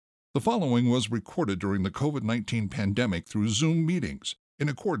The following was recorded during the COVID-19 pandemic through Zoom meetings in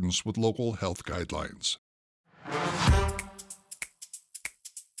accordance with local health guidelines.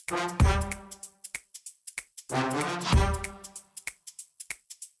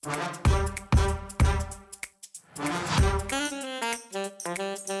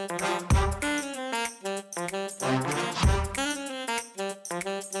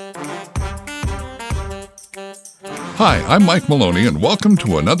 Hi, I'm Mike Maloney, and welcome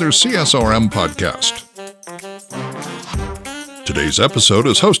to another CSRM podcast. Today's episode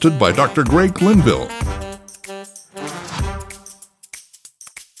is hosted by Dr. Greg Linville.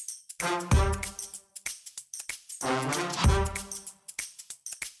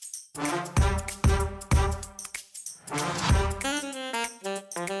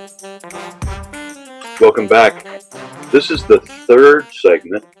 Welcome back. This is the third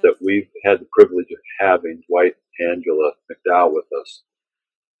segment that we've had the privilege of having Dwight Angela McDowell with us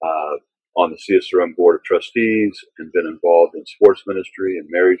on the CSRM Board of Trustees, and been involved in sports ministry and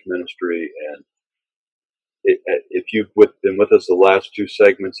marriage ministry. And if you've been with us the last two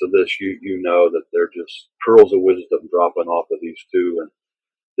segments of this, you know that they're just pearls of wisdom dropping off of these two. And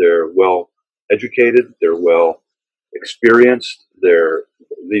they're well educated, they're well experienced.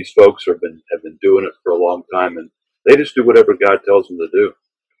 These folks have been doing it for a long time, and they just do whatever God tells them to do.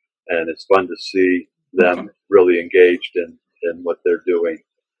 And it's fun to see them really engaged in what they're doing.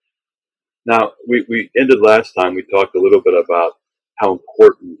 Now, we ended last time, we talked a little bit about how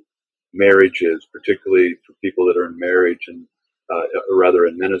important marriage is, particularly for people that are in marriage and or rather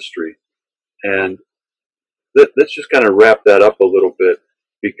in ministry. And let's just kind of wrap that up a little bit,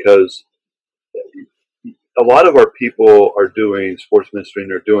 because a lot of our people are doing sports ministry and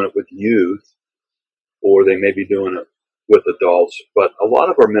they're doing it with youth, or they may be doing it with adults, but a lot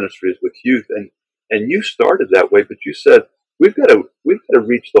of our ministry is with youth. And you started that way, but you said we've got to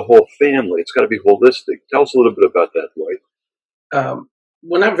reach the whole family. It's got to be holistic. Tell us a little bit about that, Dwight.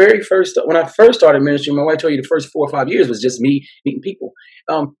 When I first started ministry, my wife told you the first 4 or 5 years was just me meeting people.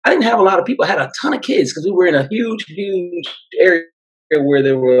 I didn't have a lot of people. I had a ton of kids because we were in a huge area where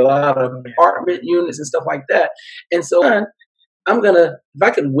there were a lot of apartment units and stuff like that. And so if I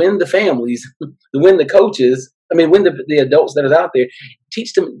could win the families, win the coaches, win the adults that are out there,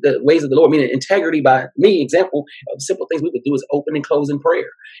 teach them the ways of the Lord, meaning integrity by me. Example of simple things we would do is open and close in prayer.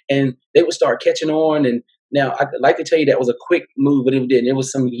 And they would start catching on. And now I'd like to tell you that was a quick move, but it didn't. It was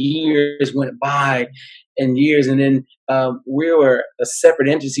some years went by and years. And then we were a separate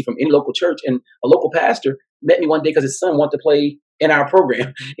agency from any local church. And a local pastor met me one day because his son wanted to play in our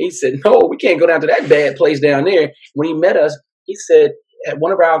program. He said, "No, we can't go down to that bad place down there." When he met us, he said at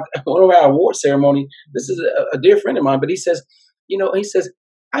one of our award ceremony, this is a dear friend of mine, but he says,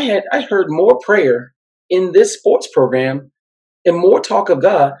 I heard more prayer in this sports program and more talk of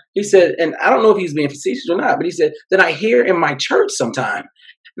God. He said, and I don't know if he's being facetious or not, but he said, than I hear in my church sometime.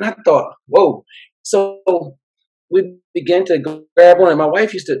 And I thought, whoa. So we began to grab on, and my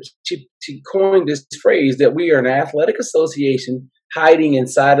wife she coined this phrase that we are an athletic association hiding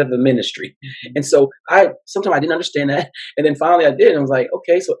inside of a ministry. And so sometimes I didn't understand that. And then finally I did. And I was like,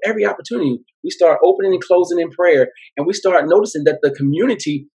 okay, so every opportunity we start opening and closing in prayer, and we start noticing that the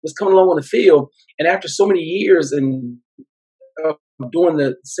community was coming along on the field. And after so many years and doing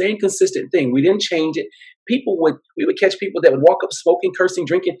the same consistent thing, we didn't change it. We would catch people that would walk up smoking, cursing,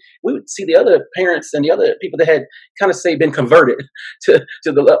 drinking. We would see the other parents and the other people that had kind of been converted to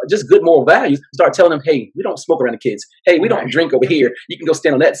the just good moral values, start telling them, hey, we don't smoke around the kids. Hey, we don't drink over here. You can go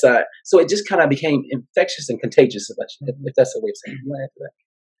stand on that side. So it just kind of became infectious and contagious, if that's a way of saying it. You want to add to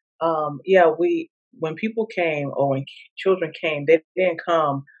that? When people came, or when children came, they didn't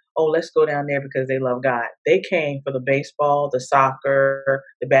come, oh, let's go down there because they love God. They came for the baseball, the soccer,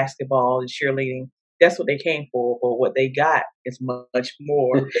 the basketball, the cheerleading. That's what they came for. But what they got is much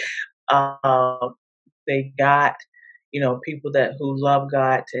more. They got, people who love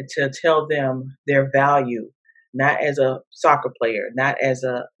God to tell them their value, not as a soccer player, not as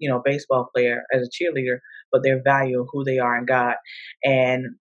a baseball player, as a cheerleader, but their value of who they are in God.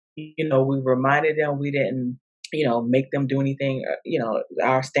 And we reminded them we didn't make them do anything.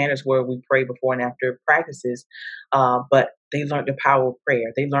 Our standards were we pray before and after practices, but they learned the power of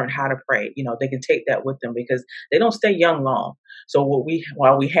prayer. They learned how to pray. They can take that with them because they don't stay young long. So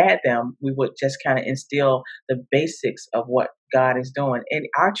while we had them, we would just kind of instill the basics of what God is doing. And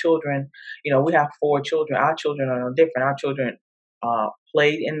our children, we have 4 children. Our children are no different. Our children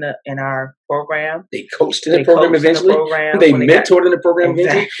played in our program. They coached in the program eventually. They mentored in the program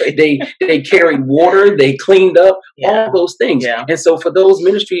eventually. They carried water. They cleaned up. All those things. Yeah. And so for those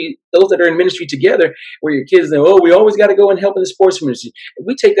that are in ministry together, where your kids know, we always got to go and help in the sports ministry. If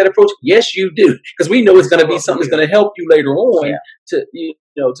we take that approach, yes, you do, because we know it's going to be something that's going to help you later on to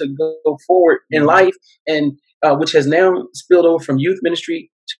go forward in life, and which has now spilled over from youth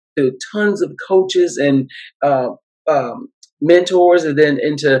ministry to tons of coaches and mentors, and then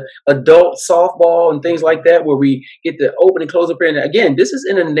into adult softball and things like that, where we get to open and close up here. And again, this is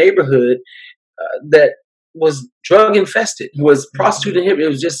in a neighborhood that was drug infested, was prostitute inhibited. It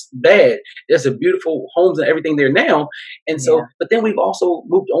was just bad. There's a beautiful homes and everything there now. And so, but then we've also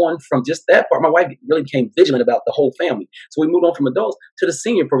moved on from just that part. My wife really became vigilant about the whole family. So we moved on from adults to the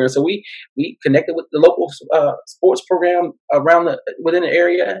senior program. So we connected with the local sports program within the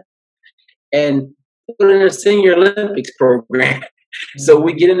area, and put in a senior Olympics program. So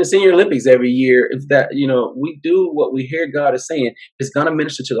we get in the senior Olympics every year. If that, we do what we hear God is saying, it's going to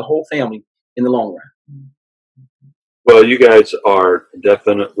minister to the whole family in the long run. Well, you guys are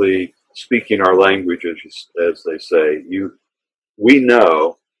definitely speaking our language, as they say. We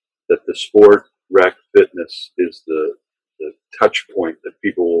know that the sport rec fitness is the touch point that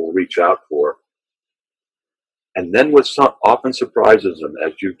people will reach out for. And then what often surprises them,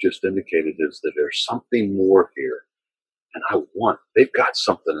 as you've just indicated, is that there's something more here. And they've got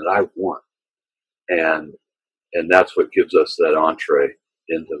something that I want. And that's what gives us that entree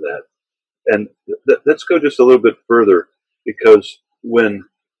into that. And let's go just a little bit further, because when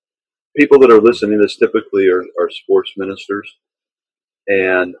people that are listening to this typically are sports ministers,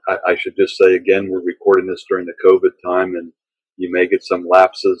 and I should just say again, we're recording this during the COVID time, and you may get some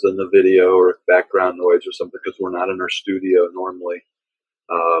lapses in the video or background noise or something because we're not in our studio normally.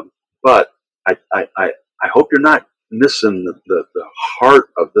 But I hope you're not missing the heart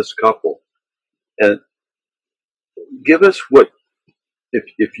of this couple. And give us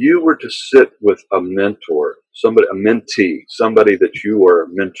if you were to sit with a mentor, a mentee, somebody that you are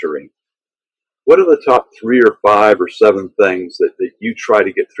mentoring, what are the top 3 or 5 or 7 things that you try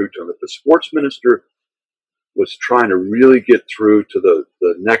to get through to them? If the sports minister was trying to really get through to the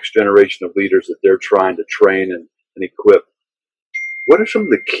next generation of leaders that they're trying to train and equip, what are some of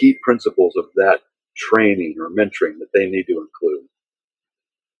the key principles of that training or mentoring that they need to include?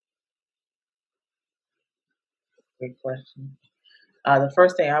 Great question. The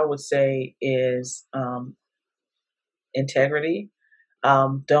first thing I would say is integrity.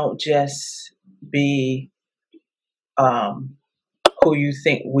 Don't just be who you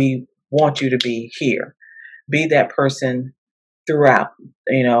think we want you to be here. Be that person throughout.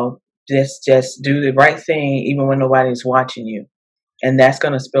 Just do the right thing even when nobody's watching you. And that's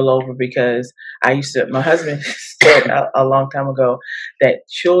going to spill over, because my husband said a long time ago that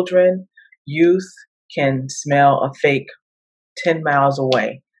youth can smell a fake 10 miles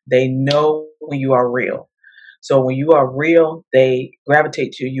away. They know when you are real. So when you are real, they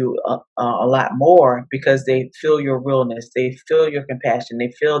gravitate to you a lot more, because they feel your realness. They feel your compassion.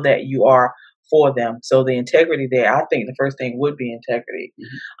 They feel that you are for them. So the integrity there, I think the first thing would be integrity.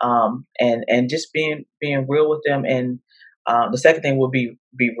 Mm-hmm. And just being real with them. And the second thing would be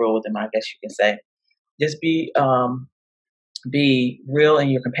real with them, I guess you can say. Just be real in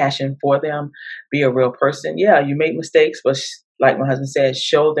your compassion for them. Be a real person. Yeah, you make mistakes, but like my husband said,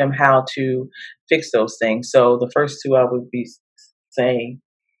 show them how to fix those things. So the first 2 I would be saying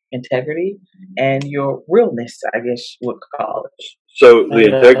integrity and your realness, I guess you would call it. So the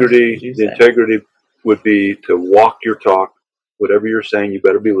integrity would be to walk your talk. Whatever you're saying, you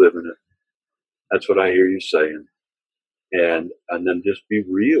better be living it. That's what I hear you saying. And then just be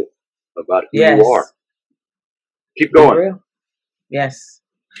real about who you are. Keep going. Be real. Yes.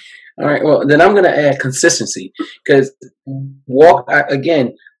 All right. Well, then I'm going to add consistency, because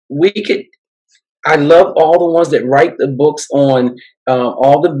I love all the ones that write the books on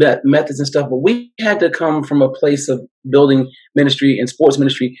all the methods and stuff, but we had to come from a place of building ministry and sports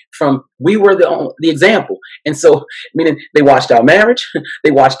ministry we were the example. And so, meaning they watched our marriage,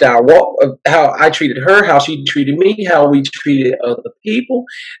 they watched our walk, of how I treated her, how she treated me, how we treated other people.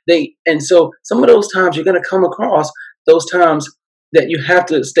 And so some of those times you're going to come across those times that you have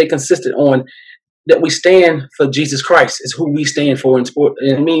to stay consistent on, that we stand for Jesus Christ is who we stand for in sport.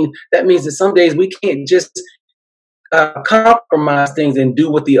 And that means that some days we can't just compromise things and do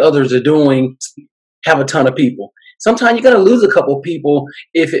what the others are doing, have a ton of people. sometimes you're going to lose a couple of people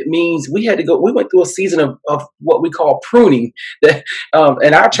if it means we went through a season of what we call pruning. That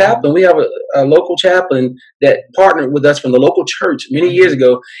in our chaplain, we have a local chaplain that partnered with us from the local church many years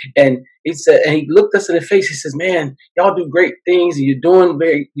ago. And he said, and he looked us in the face. He says, man, y'all do great things. And you're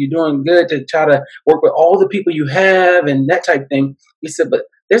doing good to try to work with all the people you have and that type of thing. He said, but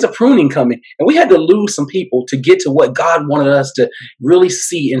there's a pruning coming. And we had to lose some people to get to what God wanted us to really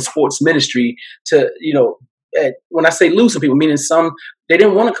see in sports ministry to, when I say lose some people, meaning some, they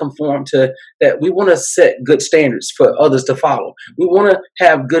didn't want to conform to that. We want to set good standards for others to follow. We want to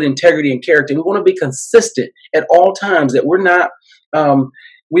have good integrity and character. We want to be consistent at all times, that we're not,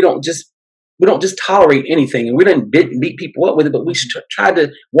 we don't just tolerate anything, and we didn't beat people up with it, but we try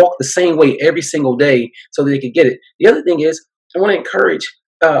to walk the same way every single day so that they could get it. The other thing is, I want to encourage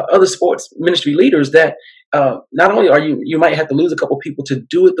other sports ministry leaders that not only you might have to lose a couple people to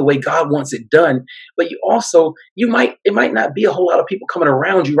do it the way God wants it done, but it might not be a whole lot of people coming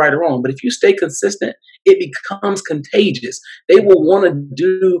around you right or wrong, but if you stay consistent, it becomes contagious. They will want to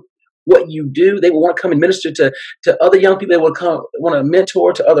do what you do. They will want to come and minister to other young people. They will want to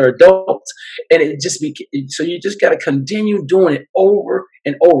mentor to other adults. And so you just got to continue doing it over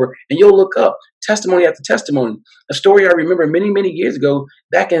and over. And you'll look up testimony after testimony. A story I remember many, many years ago,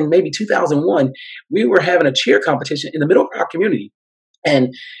 back in maybe 2001, we were having a cheer competition in the middle of our community.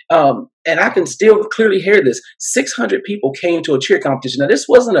 And I can still clearly hear this. 600 people came to a cheer competition. Now, this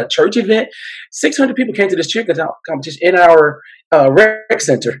wasn't a church event. 600 people came to this cheer competition in our rec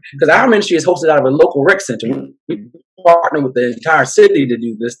center, because our ministry is hosted out of a local rec center. We partner with the entire city to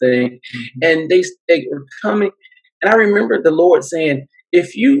do this thing. And they were coming. And I remember the Lord saying,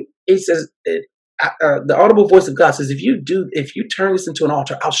 he says, the audible voice of God says, if you turn this into an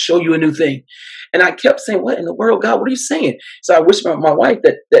altar, I'll show you a new thing. And I kept saying, what in the world, God, what are you saying? So I whispered to my wife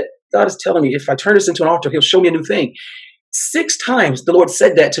that God is telling me if I turn this into an altar, he'll show me a new thing. 6 times the Lord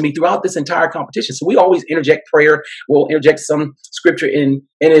said that to me throughout this entire competition. So we always interject prayer. We'll interject some scripture in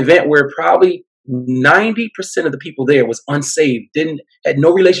an event where probably 90% of the people there was unsaved, had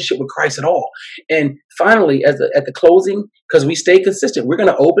no relationship with Christ at all. And finally, at the closing, because we stay consistent, we're going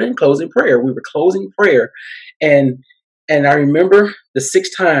to open and close in prayer. We were closing prayer. And I remember the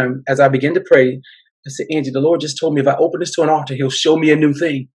 6th time as I began to pray, I said, Angie, the Lord just told me if I open this to an altar, he'll show me a new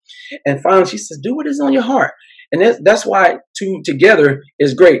thing. And finally, she says, do what is on your heart. And that's why 2 together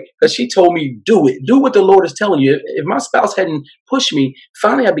is great, because she told me, do it. Do what the Lord is telling you. If my spouse hadn't pushed me,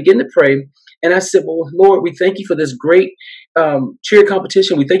 finally I began to pray. And I said, well, Lord, we thank you for this great cheer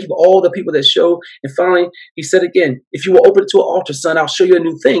competition. We thank you for all the people that show. And finally, he said again, if you will open it to an altar, son, I'll show you a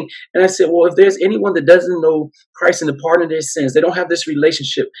new thing. And I said, well, if there's anyone that doesn't know Christ and the pardon of their sins, they don't have this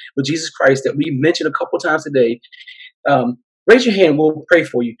relationship with Jesus Christ that we mentioned a couple times today, raise your hand. We'll pray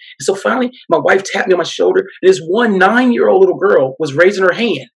for you. And so finally, my wife tapped me on my shoulder. And this one 9-year-old little girl was raising her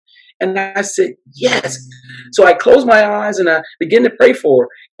hand. And I said, yes. So I closed my eyes and I began to pray for her.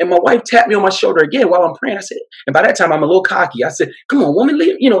 And my wife tapped me on my shoulder again while I'm praying. I said, and by that time, I'm a little cocky. I said, come on, woman,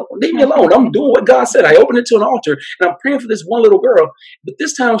 leave me alone. I'm doing what God said. I opened it to an altar and I'm praying for this one little girl. But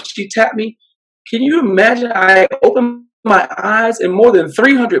this time she tapped me. Can you imagine? I opened my eyes and more than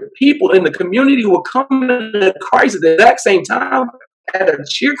 300 people in the community were coming to Christ at the exact same time at a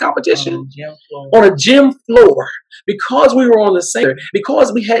cheer competition on a gym floor, because we were on the same,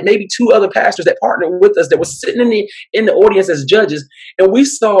 because we had maybe 2 other pastors that partnered with us that were sitting in the audience as judges, and we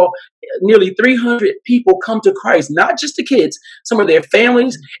saw nearly 300 people come to Christ, not just the kids, some of their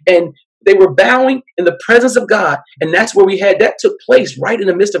families, and they were bowing in the presence of God. And that's where that took place right in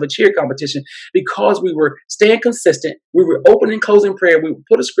the midst of a cheer competition, because we were staying consistent. We were opening and closing prayer. We would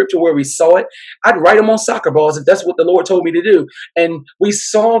put a scripture where we saw it. I'd write them on soccer balls if that's what the Lord told me to do. And we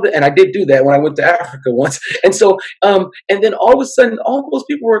saw that, and I did do that when I went to Africa once. And so, and then all of a sudden, all those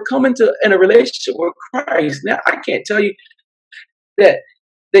people were coming in a relationship with Christ. Now, I can't tell you that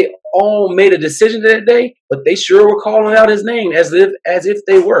they all made a decision that day, but they sure were calling out his name as if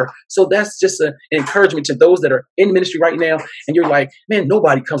they were. So that's just an encouragement to those that are in ministry right now. And you're like, man,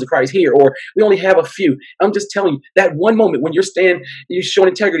 nobody comes to Christ here, or we only have a few. I'm just telling you, that one moment when you're showing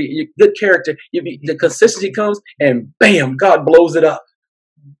integrity, your good character, the consistency comes, and bam, God blows it up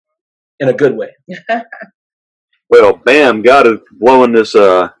in a good way. Well, bam, God is blowing this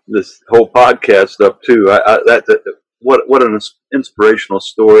whole podcast up too. What an inspirational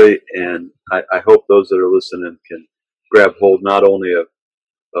story, and I hope those that are listening can grab hold not only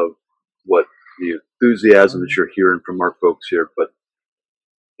of what the enthusiasm that you're hearing from our folks here, but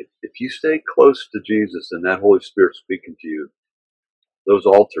if you stay close to Jesus and that Holy Spirit speaking to you, those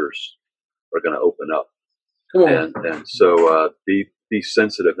altars are going to open up. And so be be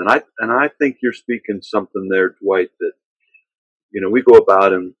sensitive. And I think you're speaking something there, Dwight, that, we go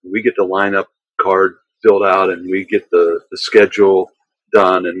about and we get the lineup card filled out and we get the schedule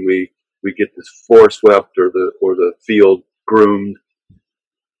done and we get this floor swept or the field groomed.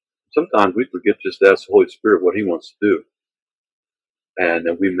 Sometimes we forget just to ask the Holy Spirit what He wants to do. And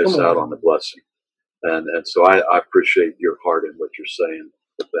then we miss out on the blessing. And so I appreciate your heart and what you're saying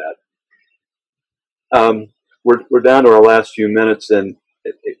with that. We're down to our last few minutes, and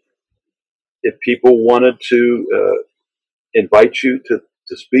if people wanted to invite you to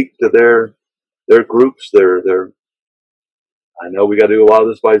speak to their groups, I know we got to do a lot of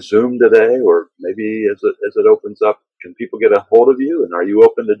this by Zoom today, or maybe as it opens up, can people get a hold of you? And are you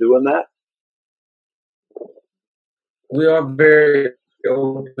open to doing that? We are very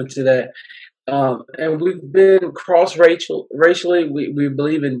open to that. And we've been racially. We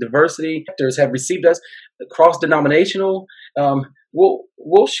believe in diversity. Actors have received us cross-denominational.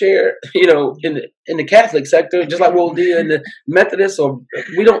 We'll share, in the Catholic sector, just like we'll do in the Methodist. Or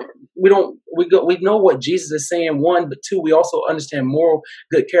we know what Jesus is saying. One, but two, we also understand moral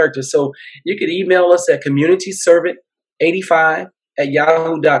good character. So you could email us at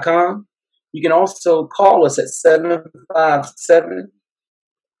communityservant85@yahoo.com. You can also call us at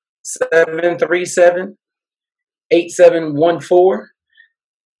 757-737-8714.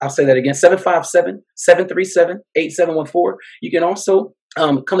 I'll say that again, 757-737-8714. You can also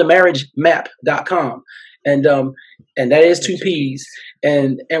come to marriagemap.com. And that is 2 P's.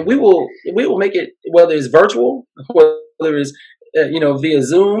 And we will make it, whether it's virtual, whether it's via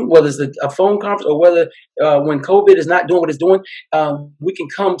Zoom, whether it's a phone conference, or whether when COVID is not doing what it's doing, we can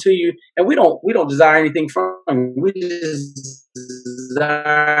come to you. And we don't desire anything from you. We just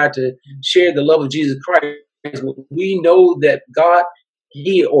desire to share the love of Jesus Christ. We know that God,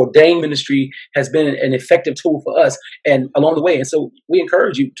 He ordained ministry has been an effective tool for us and along the way. And so we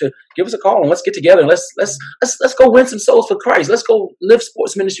encourage you to give us a call and let's get together and let's go win some souls for Christ. Let's go lift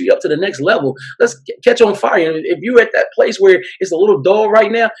sports ministry up to the next level. Let's catch on fire. And if you're at that place where it's a little dull right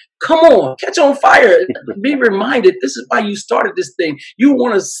now, come on, catch on fire. Be reminded, this is why you started this thing. You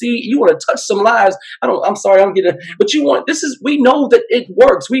want to touch some lives. We know that it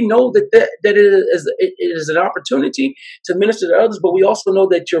works. We know that it is an opportunity to minister to others, but we also know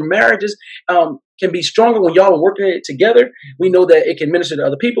that your marriages can be stronger when y'all are working it together. We know that it can minister to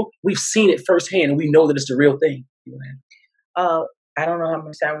other people. We've seen it firsthand, and we know that it's the real thing. I don't know how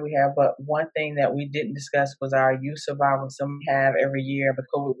much time we have, but one thing that we didn't discuss was our youth survival summit we have every year. But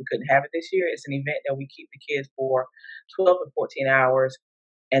COVID, we couldn't have it this year. It's an event that we keep the kids for 12 to 14 hours,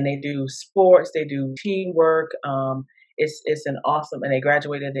 and they do sports, they do teamwork. It's an awesome, and they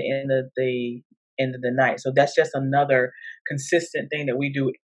graduate at the end of the night. So that's just another consistent thing that we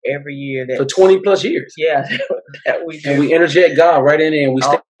do every year. That for 20 plus years. Yeah, that we do. And we interject God right in there, and we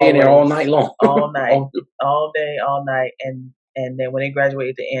stay in there all night long. All night, all day, all night. And then when they graduate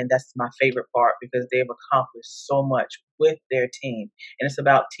at the end, that's my favorite part because they've accomplished so much with their team. And it's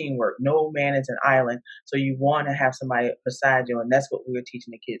about teamwork. No man is an island. So you want to have somebody beside you. And that's what we're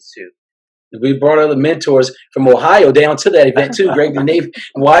teaching the kids too. We brought other mentors from Ohio down to that event too, Greg, and they've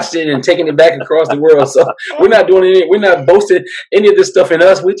watched it and taken it back across the world. So we're not doing anything. We're not boasting any of this stuff in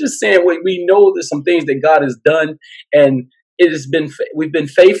us. We're just saying we know there's some things that God has done, and we've been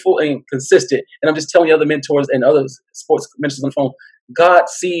faithful and consistent. And I'm just telling you, other mentors and other sports mentors on the phone, God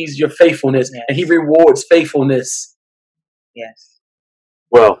sees your faithfulness, yes, and He rewards faithfulness. Yes.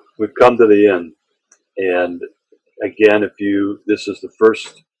 Well, we've come to the end, and again, this is the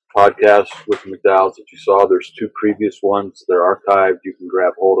first podcast with the McDowells that you saw. There's 2 previous ones. They're archived. You can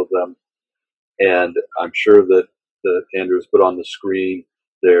grab hold of them. And I'm sure that Andrew has put on the screen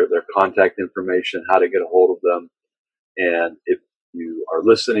their contact information, how to get a hold of them. And if you are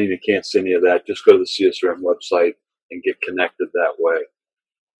listening and can't see any of that, just go to the CSRM website and get connected that way.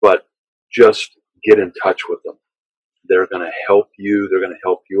 But just get in touch with them. They're going to help you. They're going to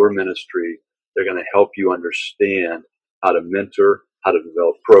help your ministry. They're going to help you understand how to mentor, how to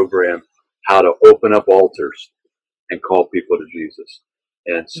develop program, how to open up altars and call people to Jesus.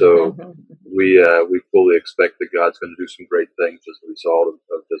 And so we fully expect that God's going to do some great things as a result of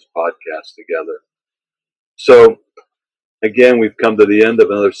this podcast together. So again, we've come to the end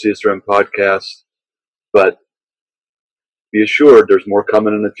of another CSRM podcast, but be assured there's more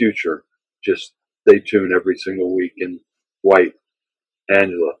coming in the future. Just stay tuned every single week. And Dwight,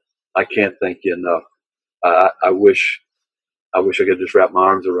 Angela, I can't thank you enough. I wish I could just wrap my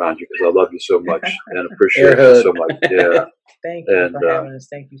arms around you because I love you so much and appreciate you so much. Yeah. Thank you for having us.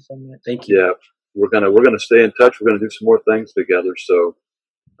 Thank you so much. Thank you. Yeah. We're gonna stay in touch. We're gonna do some more things together. So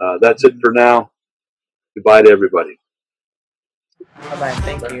that's it for now. Goodbye to everybody. Bye-bye.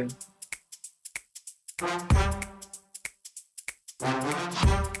 Thank you.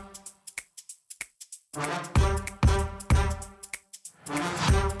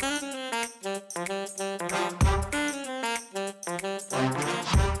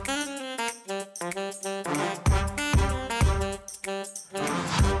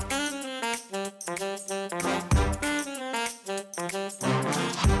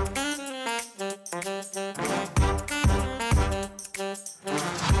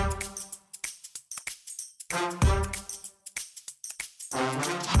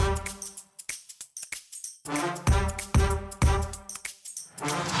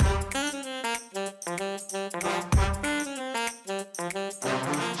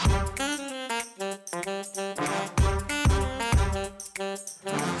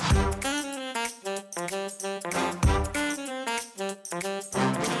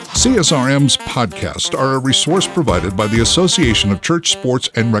 CSRM's podcasts are a resource provided by the Association of Church, Sports,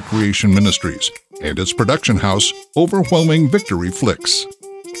 and Recreation Ministries and its production house, Overwhelming Victory Flicks.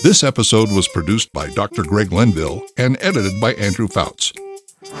 This episode was produced by Dr. Greg Lenville and edited by Andrew Fouts.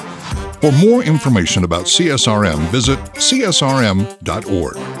 For more information about CSRM, visit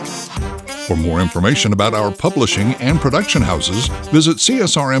csrm.org. For more information about our publishing and production houses, visit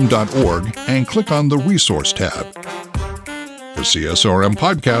csrm.org and click on the Resource tab. For CSRM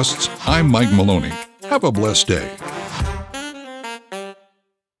Podcasts, I'm Mike Maloney. Have a blessed day.